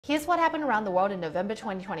Here's what happened around the world in November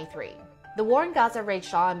 2023. The war in Gaza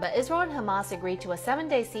raged on, but Israel and Hamas agreed to a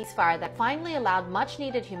 7-day ceasefire that finally allowed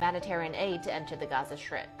much-needed humanitarian aid to enter the Gaza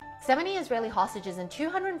Strip. 70 Israeli hostages and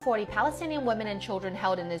 240 Palestinian women and children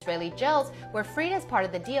held in Israeli jails were freed as part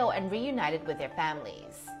of the deal and reunited with their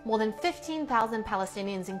families. More than 15,000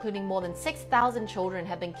 Palestinians, including more than 6,000 children,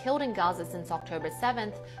 have been killed in Gaza since October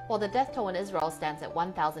 7th, while the death toll in Israel stands at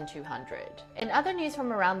 1,200. In other news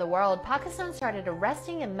from around the world, Pakistan started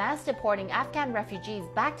arresting and mass deporting Afghan refugees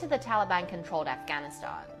back to the Taliban-controlled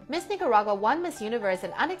Afghanistan. Miss Nicaragua won Miss Universe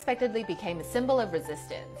and unexpectedly became a symbol of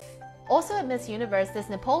resistance. Also at Miss Universe, this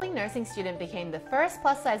Nepali nursing student became the first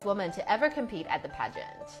plus-size woman to ever compete at the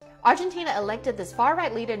pageant. Argentina elected this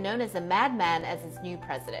far-right leader known as the Madman as its new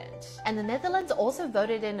president. And the Netherlands also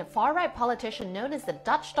voted in a far-right politician known as the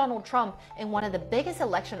Dutch Donald Trump in one of the biggest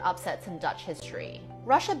election upsets in Dutch history.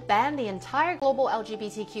 Russia banned the entire global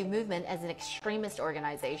LGBTQ movement as an extremist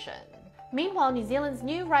organization. Meanwhile, New Zealand's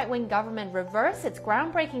new right-wing government reversed its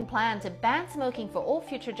groundbreaking plan to ban smoking for all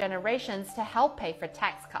future generations to help pay for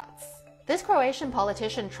tax cuts. This Croatian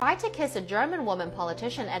politician tried to kiss a German woman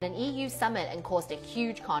politician at an EU summit and caused a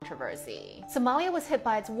huge controversy. Somalia was hit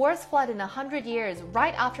by its worst flood in 100 years,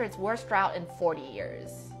 right after its worst drought in 40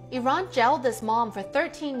 years. Iran jailed this mom for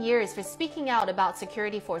 13 years for speaking out about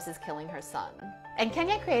security forces killing her son. And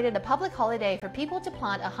Kenya created a public holiday for people to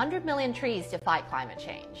plant 100 million trees to fight climate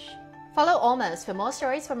change. Follow Almost for more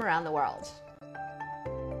stories from around the world.